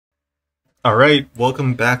Alright,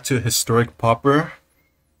 welcome back to Historic Pauper.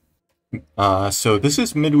 So this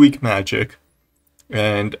is midweek magic,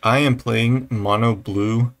 and I am playing mono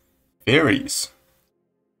blue fairies.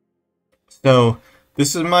 So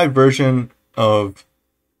this is my version of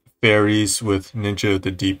fairies with Ninja of the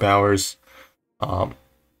Deep Hours.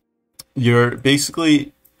 You're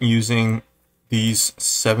basically using these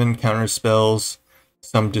 7 counter spells,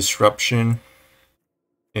 some disruption,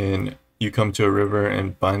 and you come to a river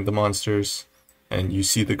and bind the monsters, and you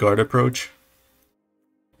see the guard approach.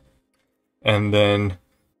 And then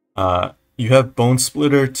you have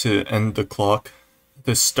Bonesplitter to end the clock,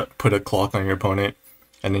 to put a clock on your opponent.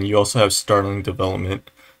 And then you also have Startling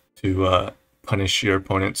Development to punish your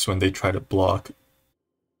opponents when they try to block.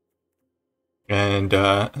 And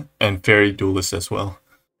Faerie Duelist as well.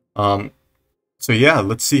 So yeah,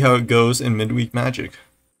 let's see how it goes in midweek magic.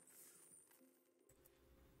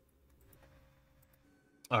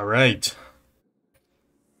 Alright.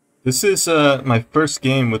 This is my first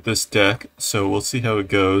game with this deck, so we'll see how it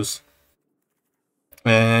goes.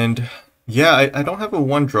 And yeah, I don't have a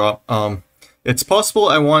 1-drop. It's possible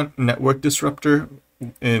I want Network Disruptor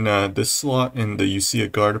in this slot, in the you see a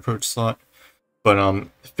guard approach slot. But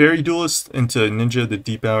Faerie Duelist into Ninja of the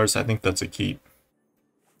Deep Hours, I think that's a keep.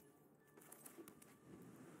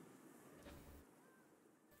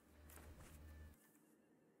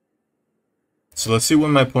 So let's see what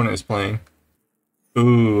my opponent is playing.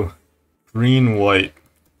 Ooh, green-white.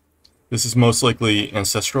 This is most likely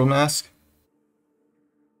Ancestral Mask.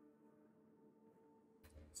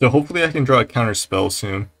 So hopefully I can draw a counter spell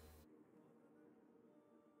soon.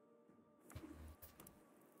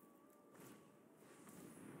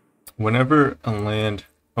 Whenever a land...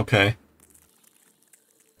 Okay.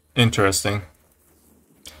 Interesting.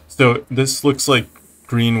 So this looks like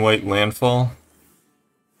green-white landfall.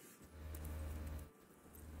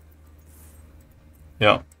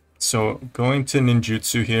 Yeah. So going to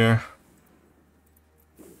ninjutsu here.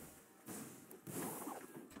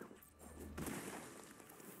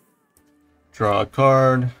 Draw a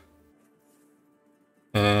card.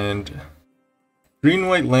 And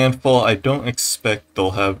green-white landfall, I don't expect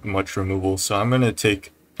they'll have much removal, so I'm gonna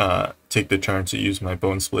take the turn to use my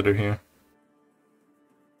Bonesplitter here.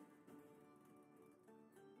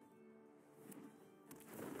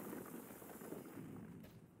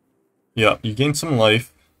 Yeah, you gain some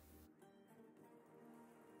life.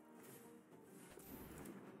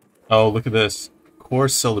 Oh, look at this. Core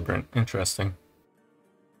Celebrant. Interesting.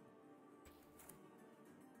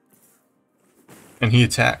 And he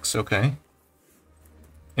attacks, okay.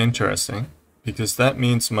 Interesting. Because that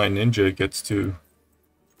means my ninja gets to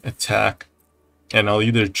attack. And I'll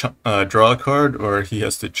either draw a card or he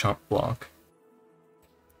has to chump block.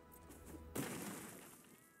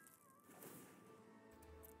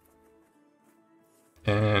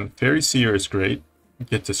 And Faerie Seer is great.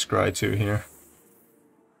 Get to scry 2 here.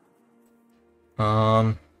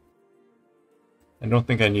 I don't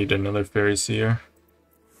think I need another Faerie Seer.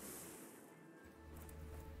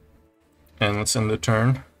 And let's end the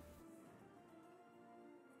turn.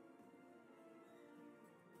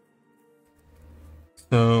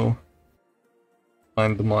 So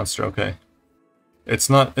find the monster, okay. It's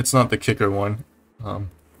not the kicker one.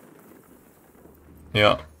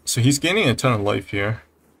 Yeah. So he's gaining a ton of life here.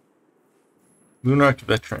 Lunarch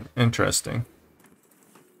Veteran, interesting.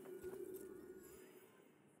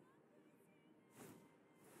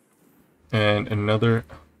 And another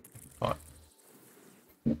pot.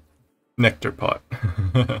 Nectar pot.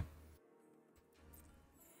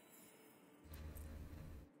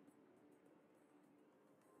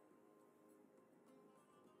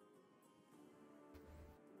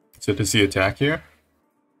 So does he attack here?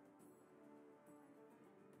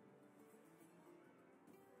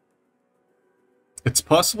 It's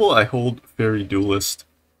possible I hold Faerie Duelist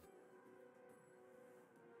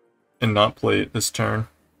and not play it this turn,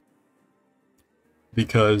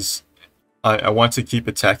 because I want to keep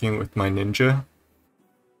attacking with my ninja,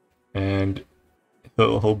 and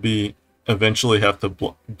he'll be eventually have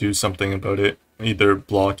to do something about it, either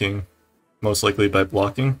blocking, most likely by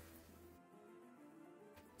blocking.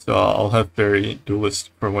 So I'll have Faerie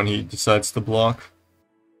Duelist for when he decides to block.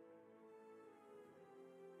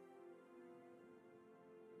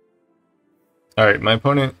 Alright, my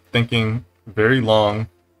opponent thinking very long.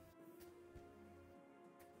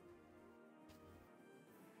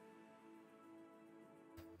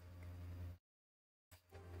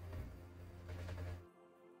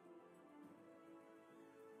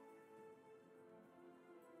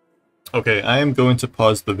 Okay, I am going to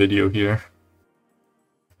pause the video here.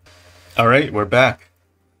 Alright, we're back.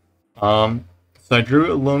 So So I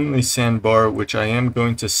drew a Lonely Sandbar, which I am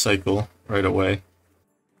going to cycle right away.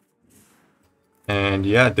 And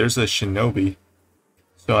yeah, there's a Shinobi.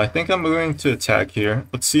 So I think I'm going to attack here.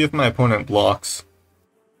 Let's see if my opponent blocks.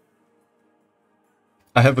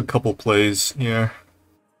 I have a couple plays here.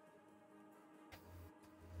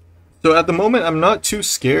 So at the moment, I'm not too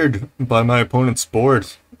scared by my opponent's board.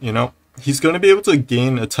 You know, he's going to be able to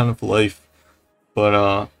gain a ton of life.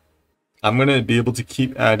 But I'm going to be able to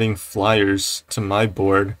keep adding flyers to my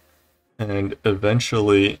board. And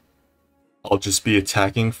eventually, I'll just be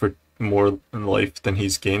attacking for more life than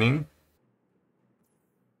he's gaining.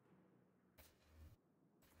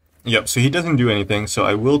 Yep, so he doesn't do anything, so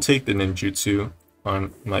I will take the ninjutsu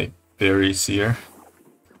on my Faerie Seer.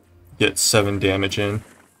 Get 7 damage in.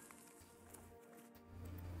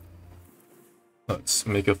 Let's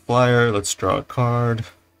make a flyer, let's draw a card,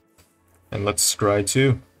 and let's scry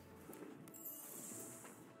 2.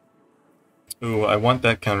 Ooh, I want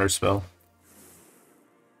that counter spell.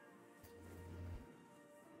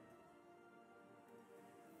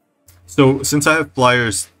 So, since I have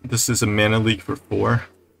flyers, this is a mana leak for 4.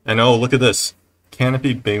 And oh, look at this.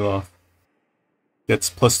 Canopy Baloth.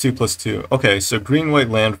 Gets +2/+2. Okay, so green-white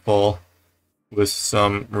landfall with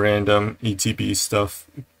some random ETB stuff.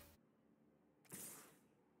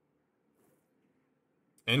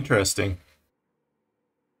 Interesting.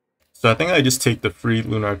 So I think I just take the free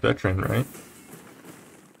Lunar Veteran, right?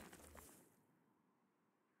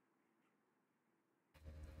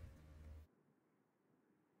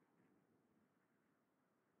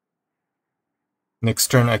 Next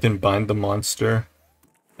turn I can bind the monster.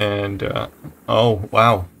 And, oh,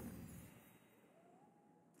 wow.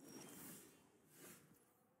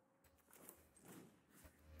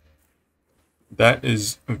 That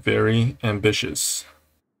is very ambitious.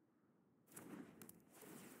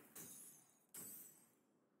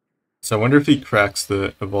 So I wonder if he cracks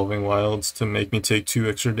the Evolving Wilds to make me take 2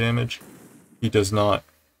 extra damage. He does not.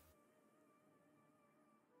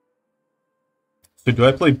 So do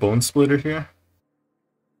I play Bonesplitter here?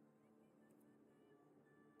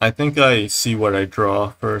 I think I see what I draw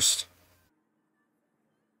first.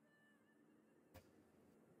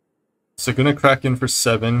 So gonna crack in for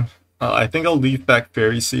 7. I think I'll leave back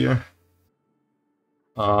Faerie Seer.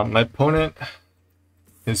 My opponent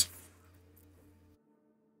is...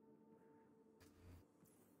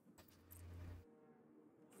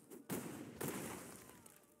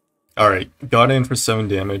 Alright, got in for 7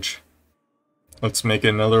 damage. Let's make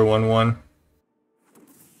another 1/1.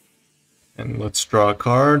 And let's draw a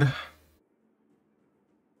card.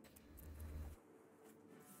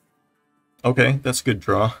 Okay, that's a good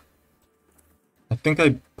draw. I think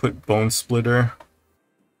I put Bonesplitter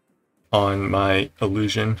on my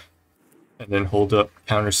illusion and then hold up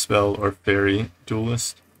Counterspell or Faerie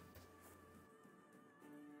Duelist.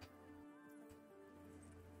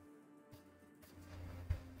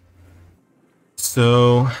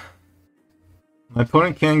 So my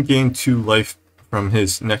opponent can gain 2 life from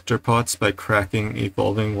his Nectar Pots by cracking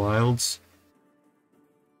Evolving Wilds.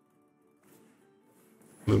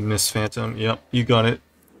 Luminous Phantom, yep, you got it.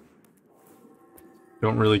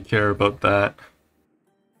 Don't really care about that.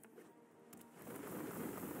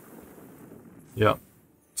 Yep,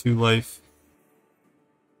 2 life.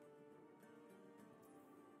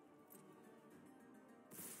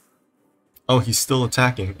 Oh, he's still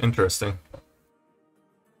attacking, interesting.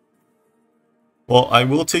 Well, I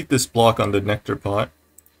will take this block on the Nectar Pot.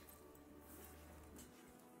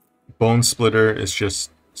 Bonesplitter is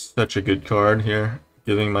just such a good card here,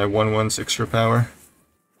 giving my 1/1s extra power.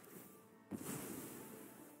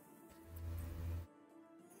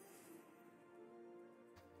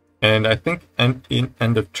 And I think in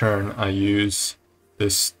end of turn I use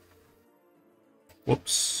this,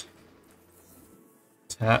 whoops,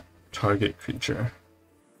 tap target creature.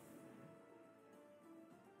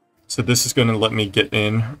 So this is going to let me get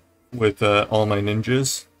in with all my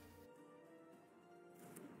ninjas.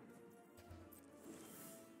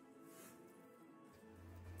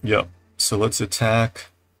 Yep, so let's attack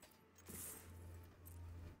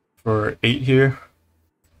for 8 here.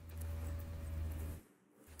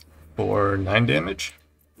 For 9 damage.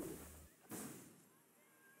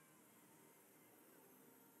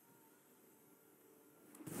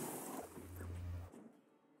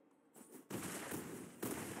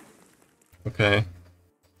 Okay.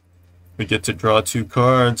 We get to draw 2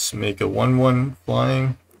 cards, make a 1/1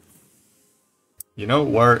 flying. You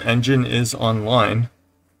know, our engine is online.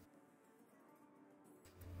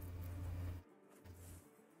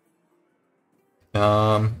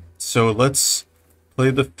 So let's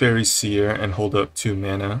play the Faerie Seer and hold up 2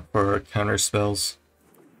 mana for our counter spells.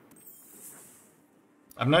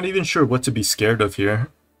 I'm not even sure what to be scared of here.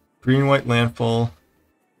 Green-white landfall.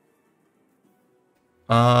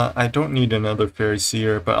 I don't need another Faerie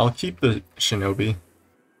Seer, but I'll keep the Shinobi.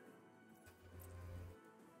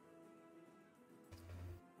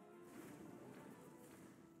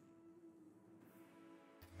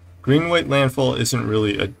 Green-white landfall isn't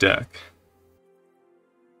really a deck.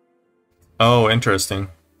 Oh, interesting.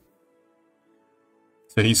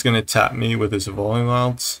 So he's going to tap me with his Evolving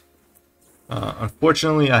Wilds.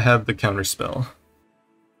 Unfortunately, I have the counterspell.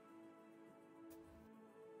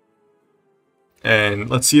 And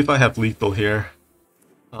let's see if I have lethal here.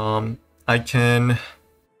 I can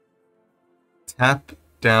tap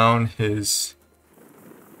down his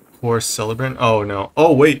Core Celebrant. Oh no.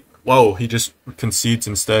 Oh wait. Whoa, he just concedes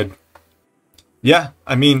instead. Yeah,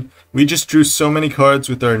 I mean, we just drew so many cards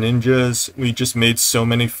with our ninjas. We just made so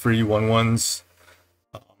many free 1/1s.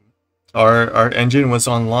 Our engine was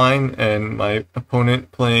online, and my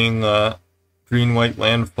opponent playing green-white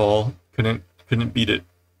landfall couldn't beat it.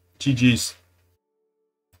 GG's.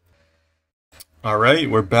 Alright,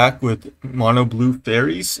 we're back with mono blue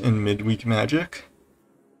fairies in midweek magic.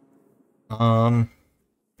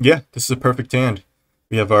 Yeah, this is a perfect hand.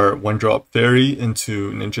 We have our 1-drop fairy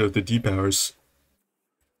into Ninja of the Deep Hours.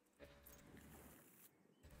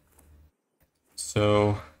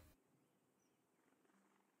 So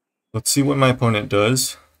let's see what my opponent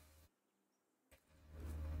does.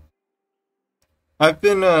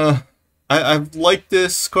 I've liked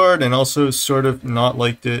this card and also sort of not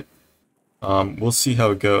liked it. We'll see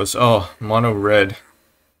how it goes. Oh, mono red.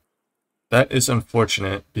 That is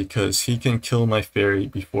unfortunate because he can kill my fairy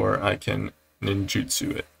before I can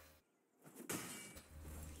ninjutsu it.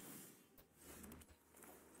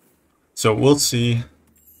 So we'll see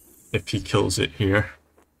if he kills it here.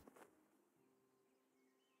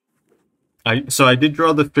 So I did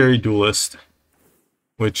draw the Faerie Duelist,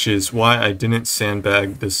 which is why I didn't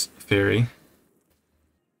sandbag this fairy.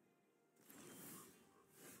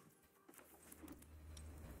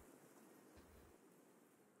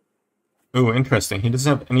 Oh, interesting. He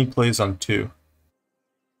doesn't have any plays on 2.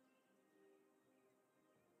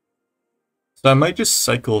 So I might just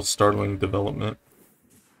cycle Startling Development.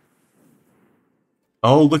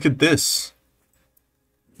 Oh, look at this.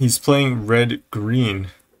 He's playing red-green.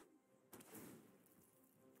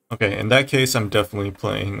 Okay, in that case, I'm definitely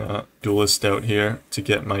playing Duelist out here to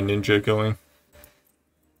get my ninja going.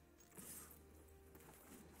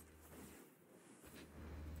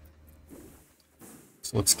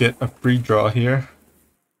 So let's get a free draw here.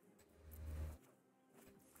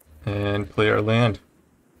 And play our land.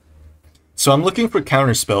 So I'm looking for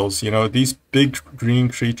counter spells, you know, these big green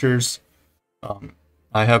creatures.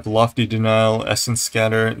 I have Lofty Denial, Essence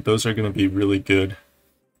Scatter. Those are going to be really good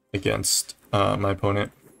against my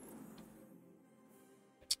opponent.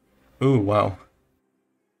 Ooh, wow.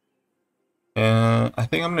 And I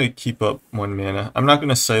think I'm going to keep up 1 mana. I'm not going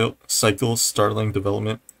to cycle Startling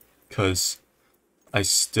Development because I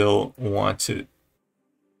still want it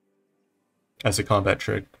as a combat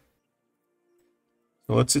trick.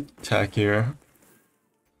 So let's attack here.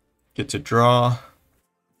 Get to draw.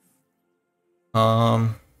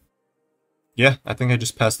 Yeah, I think I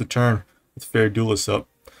just passed the turn with Faerie Duelist up.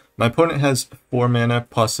 My opponent has 4 mana,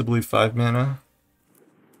 possibly 5 mana.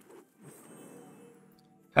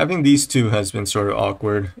 Having these two has been sort of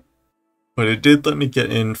awkward, but it did let me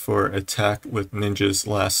get in for attack with ninjas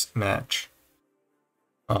last match.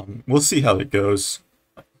 We'll see how it goes.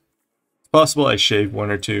 It's possible I shave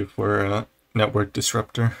 1 or 2 for a network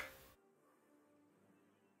disruptor.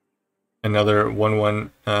 Another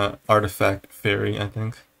 1/1 artifact fairy, I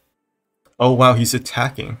think. Oh wow, he's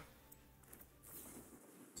attacking.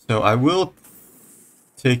 So I will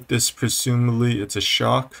take this, presumably it's a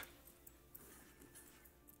shock.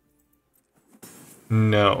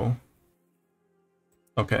 No.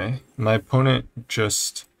 Okay, my opponent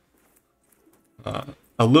just a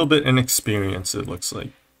little bit inexperienced, it looks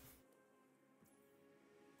like.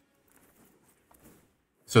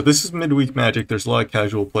 So this is midweek magic. There's a lot of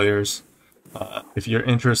casual players. If you're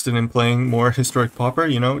interested in playing more Historic Pauper,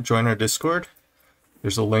 you know, join our Discord.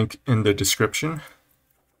 There's a link in the description.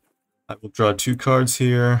 I will draw 2 cards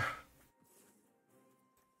here.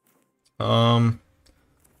 Let's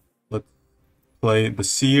play the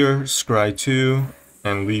Seer, scry 2,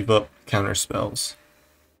 and leave up counter spells.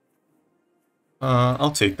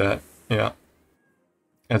 I'll take that, yeah.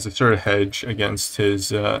 As a sort of hedge against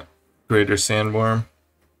his Greater Sandworm.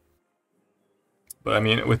 But I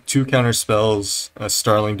mean, with 2 counter spells, a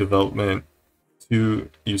Startling Development,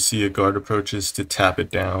 2 you see a guard approaches to tap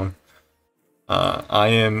it down. I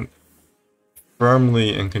am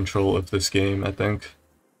firmly in control of this game, I think.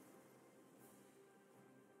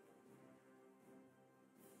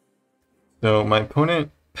 So my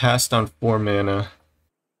opponent passed on 4 mana.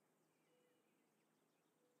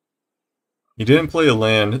 He didn't play a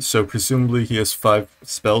land, so presumably he has 5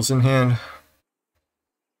 spells in hand.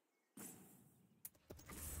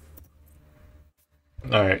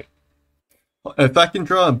 Alright. If I can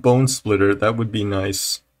draw a Bonesplitter, that would be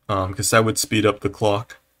nice, because that would speed up the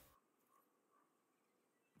clock.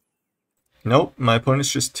 Nope, my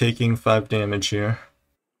opponent's just taking 5 damage here.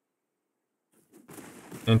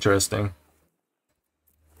 Interesting.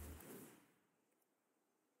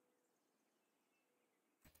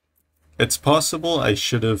 It's possible I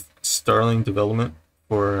should have Startling Development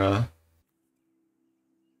for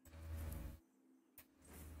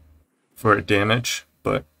damage,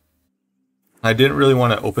 but I didn't really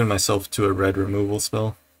want to open myself to a red removal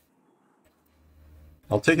spell.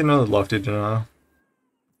 I'll take another Lofty Denial.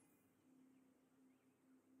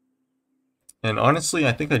 And honestly,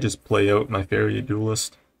 I think I just play out my Faerie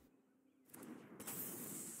Duelist.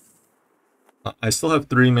 I still have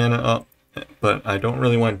 3 mana up, but I don't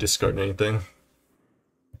really want to discard anything.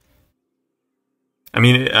 I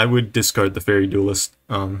mean, I would discard the Faerie Duelist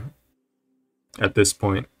at this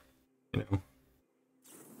point, you know.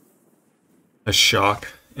 A shock.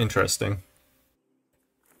 Interesting.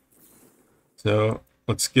 So,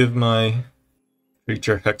 let's give my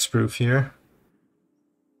creature hexproof here.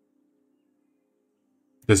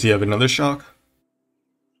 Does he have another shock?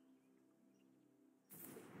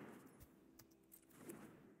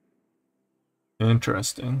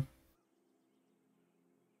 Interesting.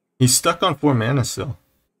 He's stuck on 4 mana still.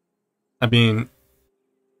 I mean,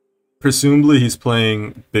 presumably he's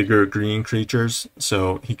playing bigger green creatures,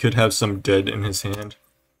 so he could have some dead in his hand.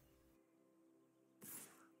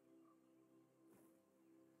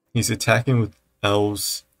 He's attacking with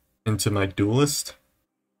elves into my duelist.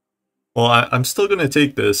 Well, I'm still gonna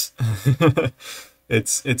take this.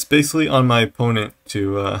 It's basically on my opponent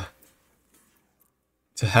to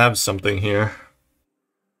have something here.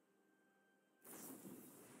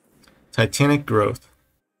 Titanic Growth.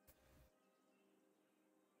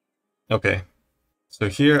 Okay, so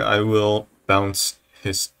here I will bounce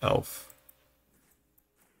his elf.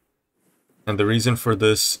 And the reason for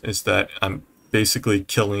this is that I'm basically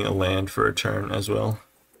killing a land for a turn as well.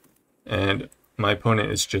 And my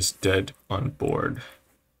opponent is just dead on board.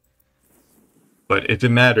 But if it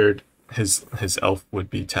mattered, his elf would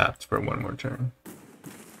be tapped for 1 more turn.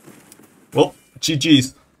 Well,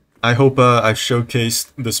 GG's. I hope I've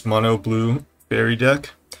showcased this mono blue fairy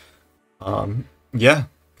deck. Yeah,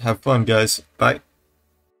 have fun, guys. Bye.